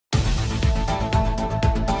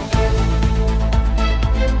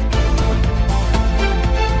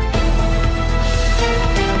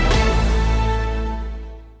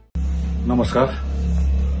नमस्कार।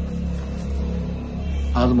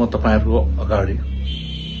 आज म तपाईहरुको अगाडि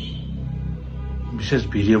विशेष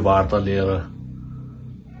भिडियो वार्ता लिएर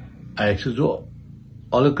आएको छु जो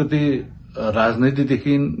अलिकति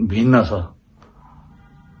राजनीतिदेखि भिन्न छ।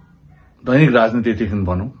 दैनिक राजनीतिदेखि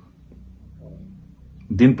भनौं,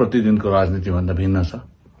 दिन प्रतिदिनको राजनीति भन्दा भिन्न छ।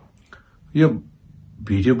 यो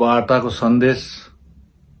भिडियो वार्ताको सन्देश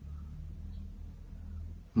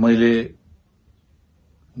मैले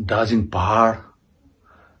दार्जिलिङ पहाड,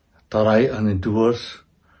 तराई अनि डुवर्स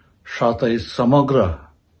साथै समग्र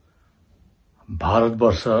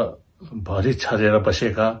भारतवर्ष भरि छरेर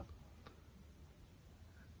बसेका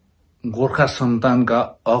गोर्खा सन्तानका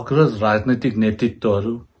अग्रज राजनीतिक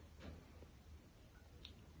नेतृत्वहरू,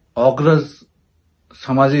 अग्रज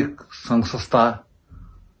सामाजिक संस्था,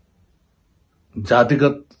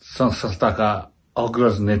 जातिगत संस्थाका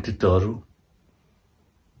अग्रज नेतृत्वहरू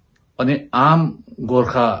अनि आम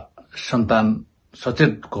गोर्खा सन्तान,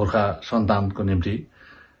 सचेत गोर्खा सन्तानको निम्ति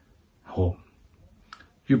हो।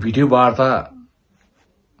 यो भिडियो वार्ता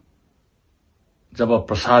जब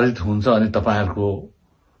प्रसारित हुन्छ अनि तपाईहरुको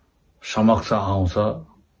समक्ष आउँछ,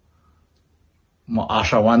 म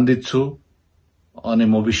आशावान्वित छु अनि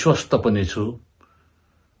म विश्वस्त पनि छु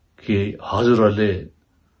कि हजुरहरूले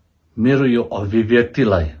मेरो यो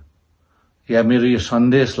अभिव्यक्तिलाई या मेरो यो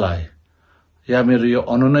सन्देशलाई या मेरो यो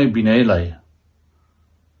अनुनय विनयलाई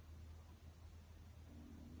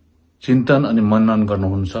चिन्तन अनि मनन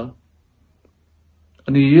गर्नुहुन्छ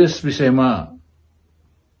अनि यस विषयमा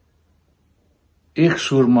एक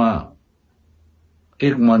सुरमा,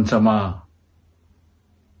 एक मञ्चमा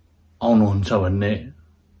आउनुहुन्छ भन्ने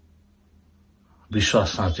विश्वास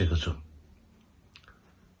साँचेको छु।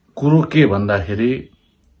 कुरो के भन्दाखेरि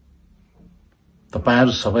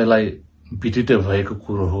तपाईहरु सबैलाई विदित भएको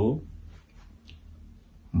कुरो हो।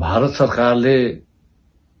 भारत सरकारले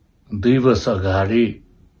 2 वर्ष अगाडि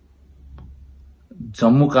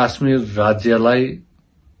जम्मू काश्मीर राज्यलाई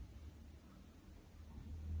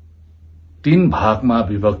 3 भागमा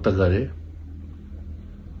विभक्त गरे।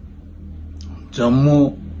 जम्मू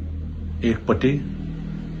एकपट्टि,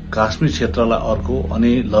 काश्मीर क्षेत्रलाई अर्को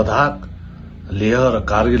अनि लद्दाख, लेह र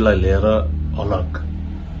कारगिललाई लिएर अलग।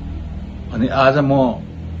 अनि आज म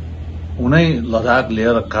उनै लद्दाख,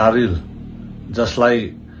 लेह र कारगिल जसलाई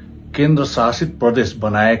केन्द्र शासित प्रदेश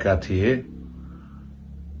बनाएका थिए,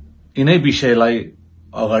 यिनै विषयलाई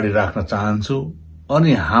अगाडि राख्न चाहन्छु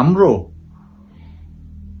अनि हाम्रो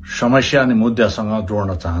समस्या अनि मुद्दासँग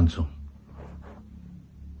जोड्न चाहन्छु।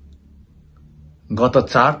 गत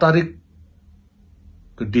 4 तारिक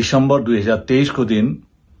डिसेम्बर 2023 को दिन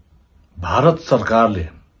भारत सरकारले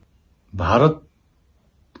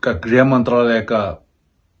भारतका गृह मन्त्रालयका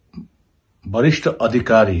वरिष्ठ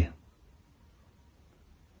अधिकारी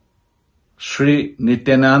श्री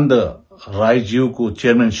नित्यानन्द रायज्यूको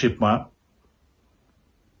चेयरम्यानशिपमा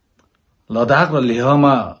लद्दाख र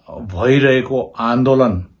लेहमा भइरहेको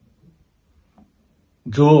आन्दोलन,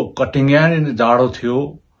 जो कटिङ्ग्यानी जाडो थियो,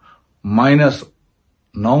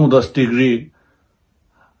 -9-10 डिग्री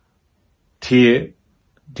थिए,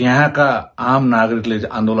 त्यहाँका आम नागरिकले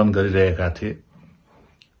आन्दोलन गरिरहेका थिए।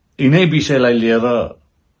 यिनै विषयलाई लिएर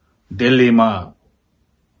दिल्लीमा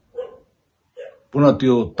पुनः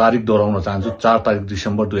त्यो तारिक दोहोऱ्याउन चाहन्छु। 4 तारिक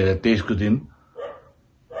डिसेम्बर 2023 को दिन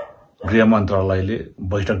गृह मन्त्रालयले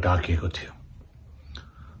बैठक डाकिएको थियो।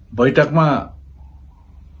 बैठकमा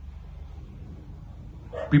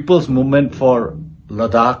people's movement for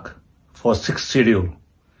Ladakh for 6th schedule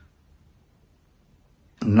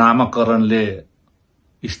नामकरणले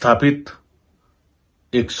स्थापित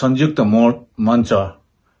एक संयुक्त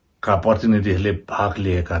मञ्चका प्रतिनिधिहरूले भाग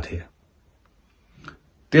लिएका थिए।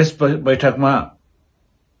 त्यस बैठकमा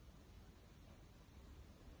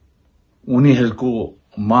उनीहरूको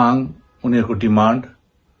माग, उनीहरूको डिमान्ड,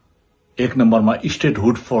 1 नम्बरमा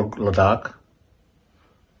स्टेटहुड फर लद्दाख,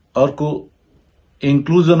 अर्को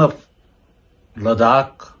inclusion of Ladakh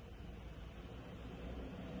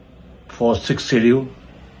for 6th schedule,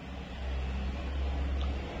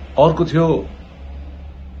 अर्को थियो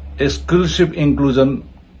exclusive inclusion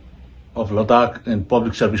of Ladakh in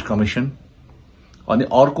public service commission, अनि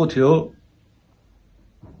अर्को थियो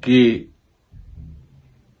कि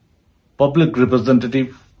public representative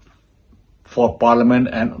for parliament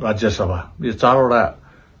and Rajya Sabha. यो 4वटा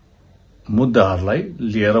मुद्दाहरूलाई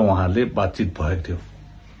लिएर उहाँहरूले बातचित भएको थियो।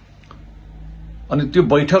 अनि त्यो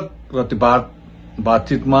बैठक र त्यो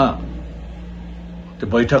बातचितमा त्यो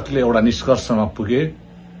बैठकले एउटा निष्कर्षमा पुगे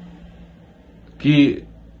कि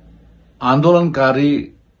आन्दोलनकारी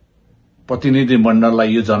प्रतिनिधि मण्डललाई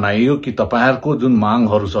यो जनाइयो कि तपाईहरुको जुन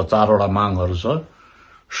मागहरु छ, 4 वटा मागहरु छ,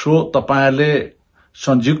 सो तपाईहरुले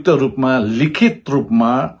संयुक्त रूपमा लिखित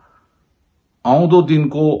रूपमा आउँदो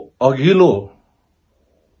दिनको अघिल्लो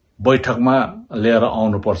बैठकमा लिएर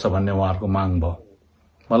आउनुपर्छ भन्ने उहाँहरूको माग भयो।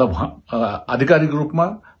 मतलब आधिकारिक रूपमा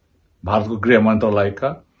भारतको गृह मन्त्रालयका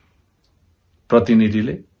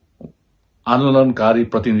प्रतिनिधिले आन्दोलनकारी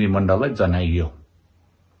प्रतिनिधि मण्डललाई जनाइयो।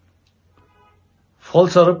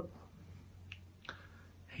 फलस्वरूप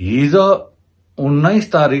हिज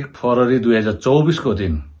 19 तारिक फरवरी 2024 को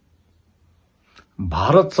दिन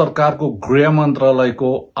भारत सरकारको गृह मन्त्रालयको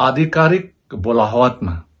आधिकारिक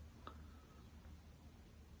बोलावटमा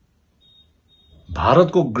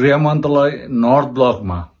भारतको गृह मन्त्रालय नर्थ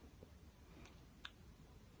ब्लकमा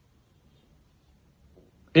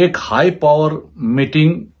एक हाई पावर मिटिङ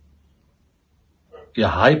या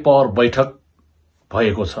हाई पावर बैठक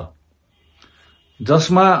भएको छ,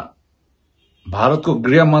 जसमा भारतको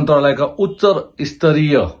गृह मन्त्रालयका उच्च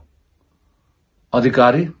स्तरीय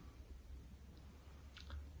अधिकारी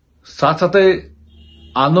साथसाथै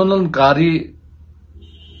आन्दोलनकारी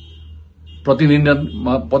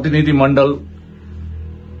प्रतिनिधि मण्डल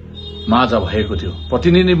माझ भएको थियो।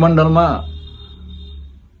 प्रतिनिधि मण्डलमा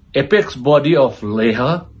एपेक्स बडी अफ लेह,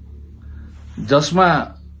 जसमा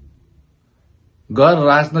गैर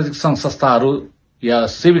राजनैतिक संघ संस्थाहरू या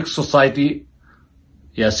सिभिक सोसाइटी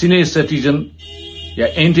या सिनियर सिटिजन या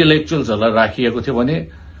इन्टेलेक्चुअल्सहरूलाई राखिएको थियो भने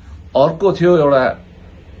अर्को थियो एउटा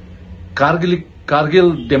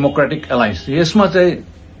कारगिल डेमोक्रेटिक एलायन्स। यसमा चाहिँ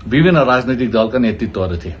विभिन्न राजनैतिक दलका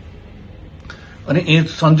नेतृत्वहरू थिए अनि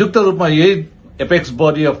संयुक्त रूपमा यही एपेक्स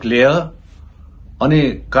बडी अफ लेह अनि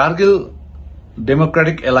कारगिल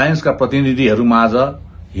डेमोक्रेटिक एलायन्सका प्रतिनिधिहरू माझ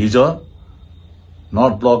हिज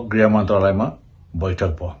नर्थ ब्लक गृह मन्त्रालयमा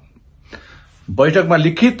बैठक भयो। बैठकमा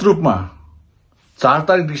लिखित रूपमा 4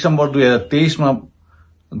 तारिक डिसेम्बर 2023 मा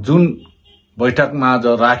जुन बैठकमा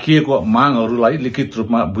राखिएको मागहरूलाई लिखित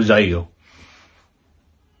रूपमा बुझाइयो,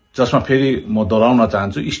 जसमा फेरि म दोहोऱ्याउन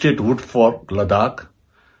चाहन्छु स्टेटहुड फर लद्दाख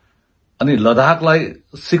अनि लद्दाखलाई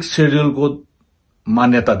 6 शेड्युलको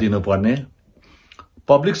मान्यता दिनुपर्ने,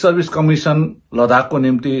 पब्लिक सर्भिस कमिशन लद्दाखको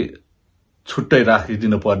निम्ति छुट्टै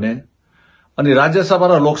राखिदिनुपर्ने अनि राज्यसभा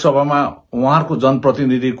र लोकसभामा उहाँहरूको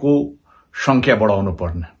जनप्रतिनिधिको संख्या बढाउनु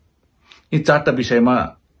पर्ने। यी 4टा विषयमा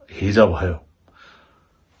हिज भयो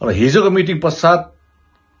र हिजोको मिटिङ पश्चात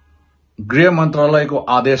गृह मन्त्रालयको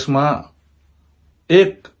आदेशमा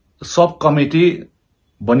एक सब कमिटी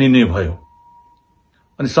बनिने भयो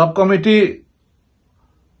अनि सब कमिटी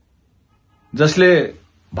जसले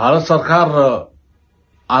भारत सरकार र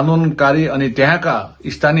आन्दोलनकारी अनि त्यहाँका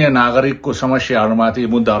स्थानीय नागरिकको समस्याहरूमाथि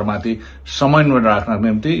मुद्दाहरूमाथि समन्वय राख्नको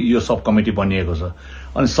निम्ति यो सब कमिटी बनिएको छ।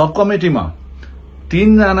 अनि सब कमिटीमा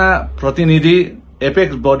 3 जना प्रतिनिधि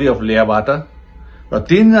एपेक्स बडी अफ लेहबाट र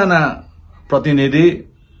 3 जना प्रतिनिधि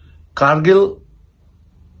कारगिल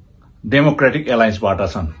डेमोक्रेटिक एलायन्सबाट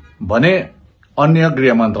छन् भने अन्य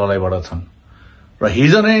गृह मन्त्रालयबाट छन् र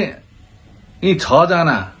हिज नै यी 6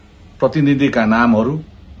 जना प्रतिनिधिका नामहरू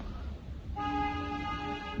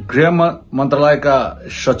गृह मन्त्रालयका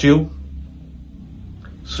सचिव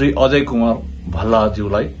श्री अजय कुमार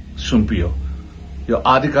भल्लाज्यूलाई सुम्पियो यो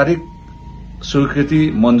आधिकारिक स्वीकृति,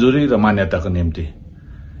 मञ्जुरी र मान्यताको निम्ति।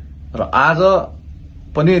 र आज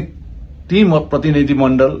पनि ती प्रतिनिधि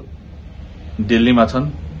मण्डल दिल्लीमा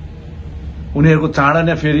छन्। उनीहरूको चाँडै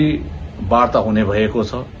नै फेरि वार्ता हुने भएको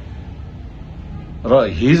छ र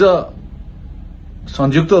हिज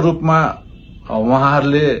संयुक्त रूपमा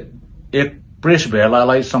उहाँहरूले एक प्रेस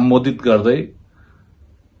भेलालाई सम्बोधित गर्दै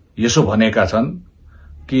यसो भनेका छन्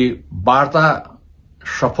कि वार्ता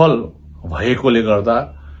सफल भएकोले गर्दा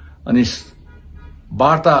अनि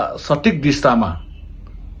वार्ता सठिक दिशामा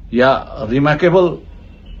या रिमार्केबल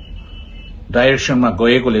डाइरेक्सनमा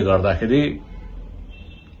गएकोले गर्दाखेरि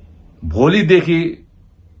भोलिदेखि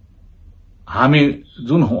हामी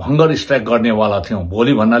जुन हंगर स्ट्राइक गर्नेवाला थियौं,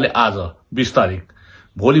 भोलि भन्नाले आज 20 तारिक,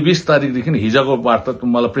 भोलि 20 तारिकदेखि हिजोको वार्ता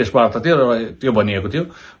मलाई प्रेस वार्ता थियो र त्यो भनिएको थियो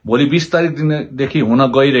भोलि 20 तारिकदेखि हुन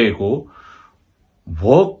गइरहेको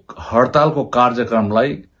भोक हडतालको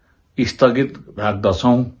कार्यक्रमलाई स्थगित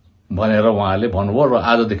राख्दछौं भनेर उहाँले भन्नुभयो र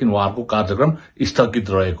आजदेखि उहाँको कार्यक्रम स्थगित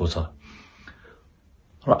रहेको छ।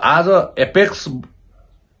 र आज apex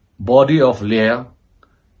body of Leh,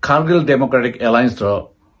 Kargil democratic alliance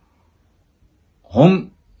र होम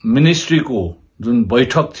मिनिस्ट्रीको जुन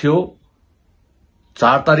बैठक थियो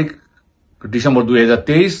 4 तारिक डिसेम्बर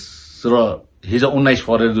 2023 र हिज 19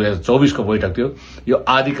 फरवरी 2024 को बैठक थियो। यो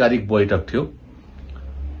आधिकारिक बैठक थियो।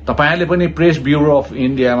 तपाईहरुले पनि प्रेस ब्युरो अफ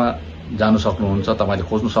इन्डियामा जानु सक्नुहुन्छ, तपाईले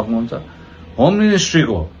खोज्न सक्नुहुन्छ। होम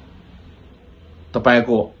मिनिस्ट्रीको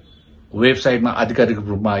तपाईको वेबसाइटमा आधिकारिक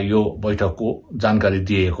रूपमा यो बैठकको जानकारी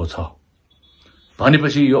दिएको छ।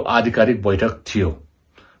 भनेपछि यो आधिकारिक बैठक थियो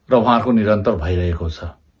र उहाँहरूको निरन्तर भइरहेको छ।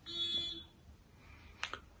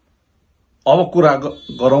 अब कुरा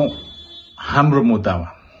गरौं हाम्रो मुद्दामा।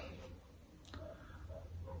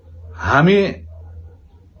 हामी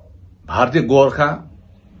भारतीय गोर्खा,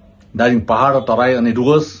 दार्जिलिङ पहाड र तराई अनि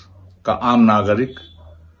डुवर्सका आम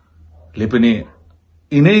नागरिकले पनि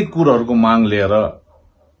यिनै कुराहरूको माग लिएर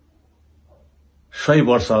 100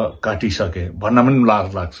 वर्ष काटिसके भन्न पनि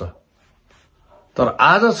लाज लाग्छ। तर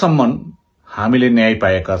आजसम्म हामीले न्याय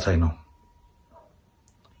पाएका छैनौं।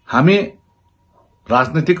 हामी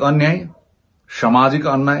राजनीतिक अन्याय, सामाजिक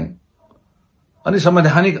अन्याय अनि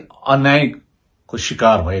संवैधानिक अन्यायको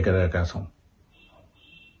शिकार भइरहेका छौं।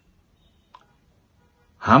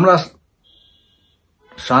 हाम्रा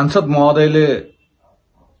सांसद महोदयले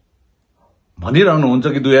भनिरहनुहुन्छ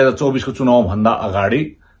कि 2024 को चुनाव भन्दा अगाडि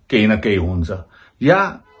केही न केही हुन्छ, या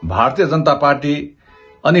भारतीय जनता पार्टी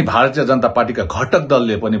अनि भारतीय जनता पार्टीका घटक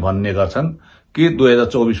दलले पनि भन्ने गर्छन् कि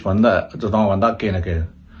 2024 भन्दा चुनाव भन्दा केही न केही।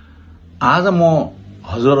 आज म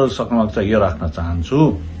हजुरहरु समक्ष यो राख्न चाहन्छु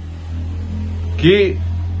कि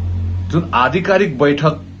जुन आधिकारिक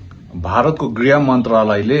बैठक भारतको गृह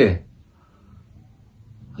मन्त्रालयले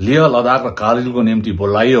लेह लद्दाख र कारगिलको निम्ति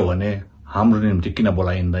बोलाइयो भने हाम्रो निम्ति किन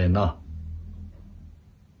बोलाइँदैन?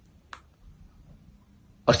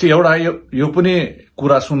 अस्ति एउटा यो पनि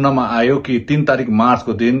कुरा सुन्नमा आयो कि 3 तारिक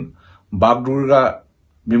मार्चको दिन बागडोगरा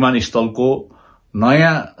विमानस्थलको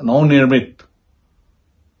नयाँ नवनिर्मित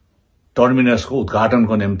टर्मिनसको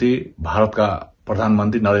उद्घाटनको निम्ति भारतका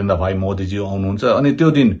प्रधानमन्त्री नरेन्द्र भाइ मोदीजी आउनुहुन्छ अनि त्यो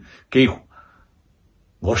दिन केही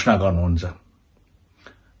घोषणा गर्नुहुन्छ।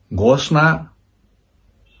 घोषणा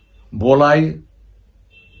बोलाइ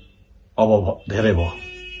अब धेरै भयो।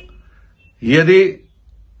 यदि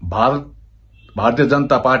भारतीय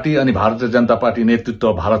जनता पार्टी अनि भारतीय जनता पार्टी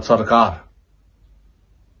नेतृत्व भारत सरकार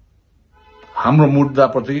हाम्रो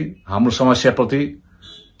मुद्दाप्रति, हाम्रो समस्याप्रति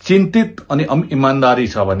चिन्तित अनि इमानदारी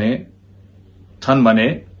छन् भने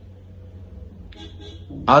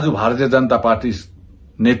आज भारतीय जनता पार्टी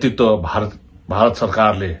नेतृत्व भारत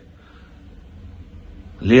सरकारले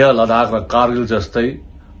लेह लद्दाख र कारगिल जस्तै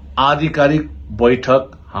आधिकारिक बैठक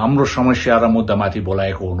हाम्रो समस्या र मुद्दामाथि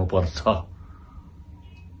बोलाएको हुनुपर्छ।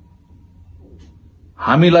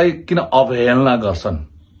 हामीलाई किन अवहेलना गर्छन्?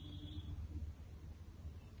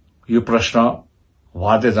 यो प्रश्न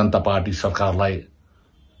भारतीय जनता पार्टी सरकारलाई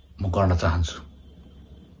म गर्न चाहन्छु।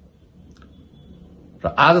 र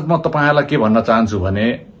आज म तपाईहरुलाई के भन्न चाहन्छु भने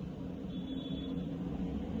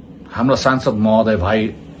हाम्रो सांसद महोदय भाइ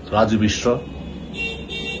राजु विष्ट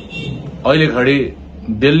अहिले घडी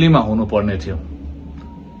दिल्लीमा हुनुपर्ने थियो,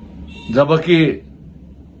 जबकि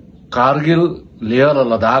कारगिल, लेह र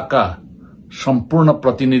लद्दाखका सम्पूर्ण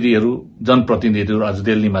जनप्रतिनिधिहरू आज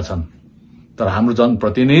दिल्लीमा छन्। तर हाम्रो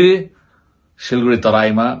जनप्रतिनिधि सिलगढी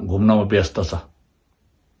तराईमा घुम्नमा व्यस्त छ।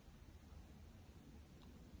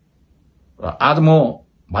 र आज म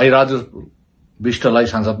भाइ राजु विष्टलाई,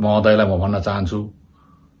 सांसद महोदयलाई म भन्न चाहन्छु,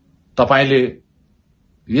 तपाईले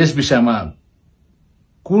यस विषयमा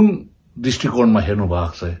कुन दृष्टिकोणमा हेर्नु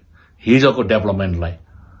भएको छ? हिजोको डेभलपमेन्टलाई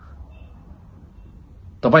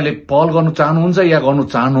तपाईले पहल गर्नु चाहनुहुन्छ या गर्नु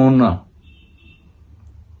चाहनुहुन्न?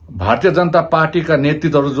 भारतीय जनता पार्टीका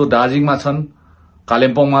नेतृत्वहरू जो दार्जिलिङमा छन्,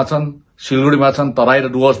 कालिम्पोङमा छन्, सिलगढीमा छन्, तराई र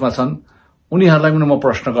डुवर्समा छन्, उनीहरूलाई पनि म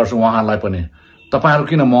प्रश्न गर्छु, उहाँहरूलाई पनि तपाईहरु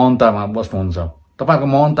किन मौनतामा बस्नुहुन्छ? तपाईहरुको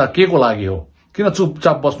मौनता के को लागि हो? किन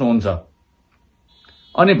चुपचाप बस्नुहुन्छ?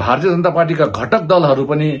 अनि भारतीय जनता पार्टीका घटक दलहरू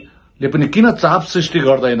पनि किन चाप सृष्टि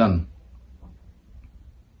गर्दैनन्?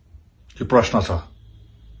 यो प्रश्न छ।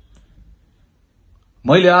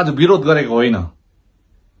 मैले आज विरोध गरेको होइन,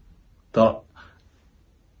 त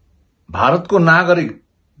भारतको नागरिक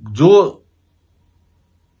जो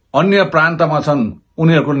अन्य प्रान्तमा छन्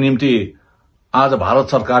उनीहरूको निम्ति आज भारत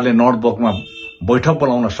सरकारले नोटबुकमा बैठक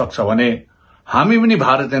बोलाउन सक्छ भने हामी पनि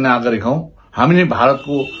भारतीय नागरिक हौं, हामी पनि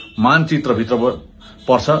भारतको मानचित्रभित्र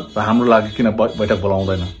पर्छ र हाम्रो लागि किन बैठक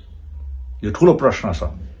बोलाउँदैन? यो ठूलो प्रश्न छ।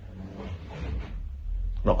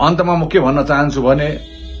 र अन्तमा म के भन्न चाहन्छु भने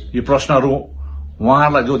यो प्रश्नहरू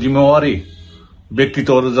उहाँहरूलाई जो जिम्मेवारी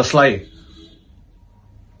व्यक्तित्वहरू जसलाई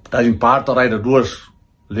दार्जिलिङ पहाड, तराई र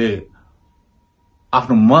डुवर्सले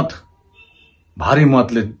आफ्नो भारी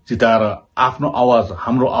मतले जिताएर आफ्नो आवाज,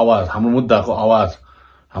 हाम्रो मुद्दाको आवाज,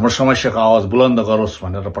 हाम्रो समस्याको आवाज बुलन्द गरोस्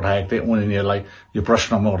भनेर पठाएको थिए। उनीहरूलाई यो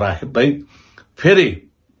प्रश्न म राख्दै फेरि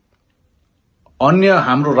अन्य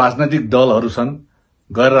हाम्रो राजनैतिक दलहरू छन्,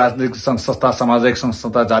 गैर राजनैतिक संस्था, सामाजिक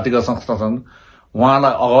संस्था, जातिगत संस्था छन्,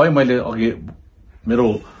 उहाँलाई अगावै मैले अघि मेरो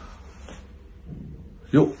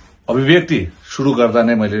यो अभिव्यक्ति सुरु गर्दा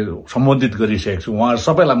नै मैले सम्बोधित गरिसकेको छु। उहाँहरू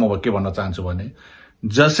सबैलाई म के भन्न चाहन्छु भने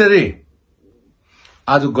जसरी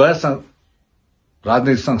आज गैर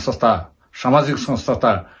राजनीतिक संघ संस्था, सामाजिक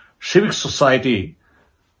संस्था, सिभिक सोसाइटी,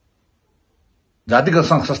 जातिगत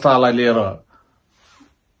संघ संस्थालाई लिएर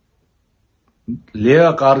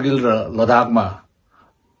लेह, कारगिल र लद्दाखमा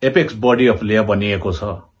एपेक्स बडी अफ लेह बनिएको छ।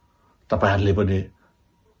 तपाईहरुले पनि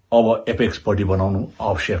अब एपेक्स बडी बनाउनु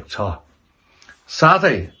आवश्यक छ।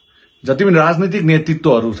 साथै जति पनि राजनीतिक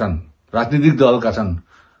नेतृत्वहरू छन्, राजनीतिक दलका छन्,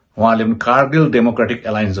 उहाँले पनि कारगिल डेमोक्रेटिक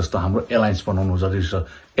एलायन्स जस्तो हाम्रो एलायन्स बनाउनु जरुरी छ।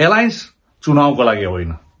 एलायन्स चुनावको लागि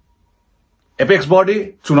होइन, एपेक्स बडी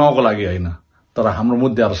चुनावको लागि होइन, तर हाम्रो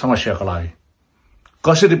मुद्दा र समस्याको लागि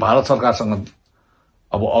कसरी भारत सरकारसँग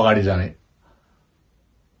अब अगाडि जाने।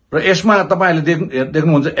 र यसमा तपाईहरुले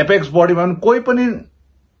देख्नुहुन्छ एपेक्स बडीमा पनि कोही पनि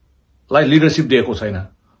लाई लिडरशिप दिएको छैन,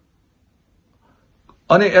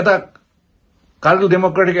 अनि यता कारगिल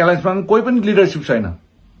डेमोक्रेटिक एलायन्समा पनि कोही पनि लिडरशिप छैन।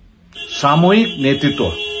 सामूहिक नेतृत्व,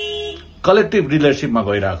 कलेक्टिभ लिडरशिपमा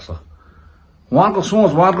गइरहेको छ। उहाँको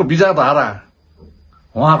सोच, उहाँको विचारधारा,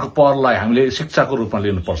 उहाँको पहललाई हामीले शिक्षाको रूपमा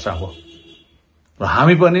लिनुपर्छ अब। र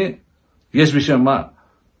हामी पनि यस विषयमा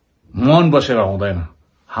मौन बसेर हुँदैन।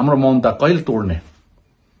 हाम्रो मौनता कहिले तोड्ने?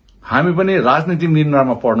 हामी पनि राजनीतिक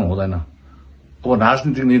निन्द्रामा पर्नु हुँदैन। अब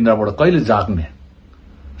राजनीतिक निन्द्राबाट कहिले जाग्ने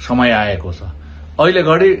समय आएको छ। अहिले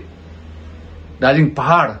घडी दार्जिलिङ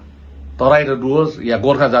पहाड, तराई र डुवर्स या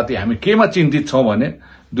गोर्खा जाति हामी केमा चिन्तित छौं भने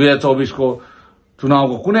 2024 को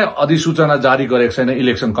चुनावको कुनै अधिसूचना जारी गरेको छैन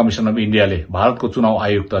इलेक्सन कमिसन अफ इन्डियाले, भारतको चुनाव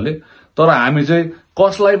आयुक्तले। तर हामी चाहिँ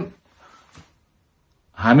कसलाई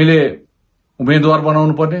हामीले उम्मेदवार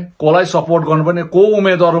बनाउनु पर्ने, कोलाई सपोर्ट गर्नुपर्ने, को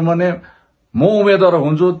उम्मेदवार भने म उम्मेदवार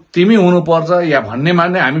हुन्छु तिमी हुनुपर्छ या भन्नेमा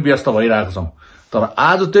नै हामी व्यस्त भइरहेका छौं। तर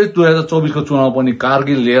आज चाहिँ 2024 को चुनाव पनि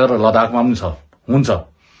कारगिल, लेह र लद्दाखमा पनि हुन्छ।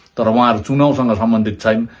 तर उहाँहरू चुनावसँग सम्बन्धित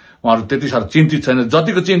छैन, उहाँहरू त्यति साह्रो चिन्तित छैन।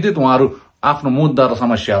 जतिको चिन्तित उहाँहरू आफ्नो मुद्दा र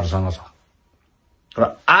समस्याहरूसँग छ। र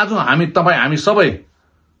आज हामी सबै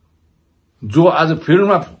जो आज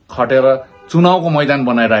फिल्डमा खटेर चुनावको मैदान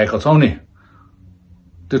बनाइरहेका छौं नि,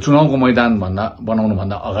 त्यो चुनावको मैदान बनाउनु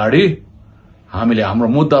भन्दा अगाडि हामीले हाम्रो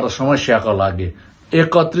मुद्दा र समस्याका लागि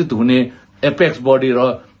एकत्रित हुने एपेक्स बडी र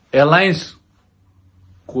एलायन्स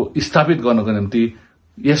को स्थापित गर्नको निम्ति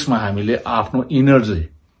यसमा हामीले आफ्नो इनर्जी,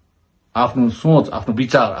 आफ्नो सोच, आफ्नो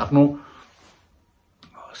विचार, आफ्नो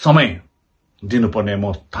समय दिनुपर्ने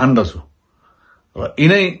म ठान्दछु। र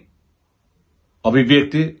यिनै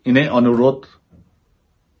अभिव्यक्ति, यिनै अनुरोध,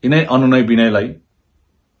 यिनै अनुनय विनयलाई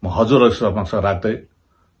म हजुरहरु समक्ष राख्दै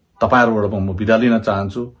तपाईहरुबाट म बिदा लिन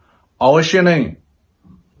चाहन्छु। अवश्य नै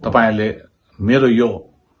तपाईहरुले मेरो यो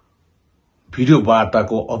भिडियो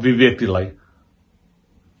वार्ताको अभिव्यक्तिलाई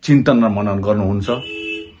चिन्तन र मनन गर्नुहुन्छ।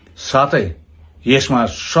 साथै यसमा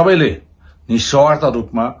सबैले निस्वार्थ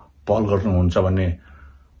रूपमा पहल गर्नुहुन्छ भन्ने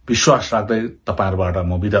विश्वास राख्दै तपाईहरुबाट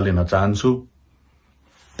म बिदा लिन चाहन्छु।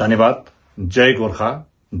 धन्यवाद। जय गोर्खा,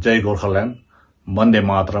 जय गोर्खाल्यान्ड, वन्दे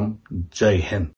मातरम, जय हिन्द।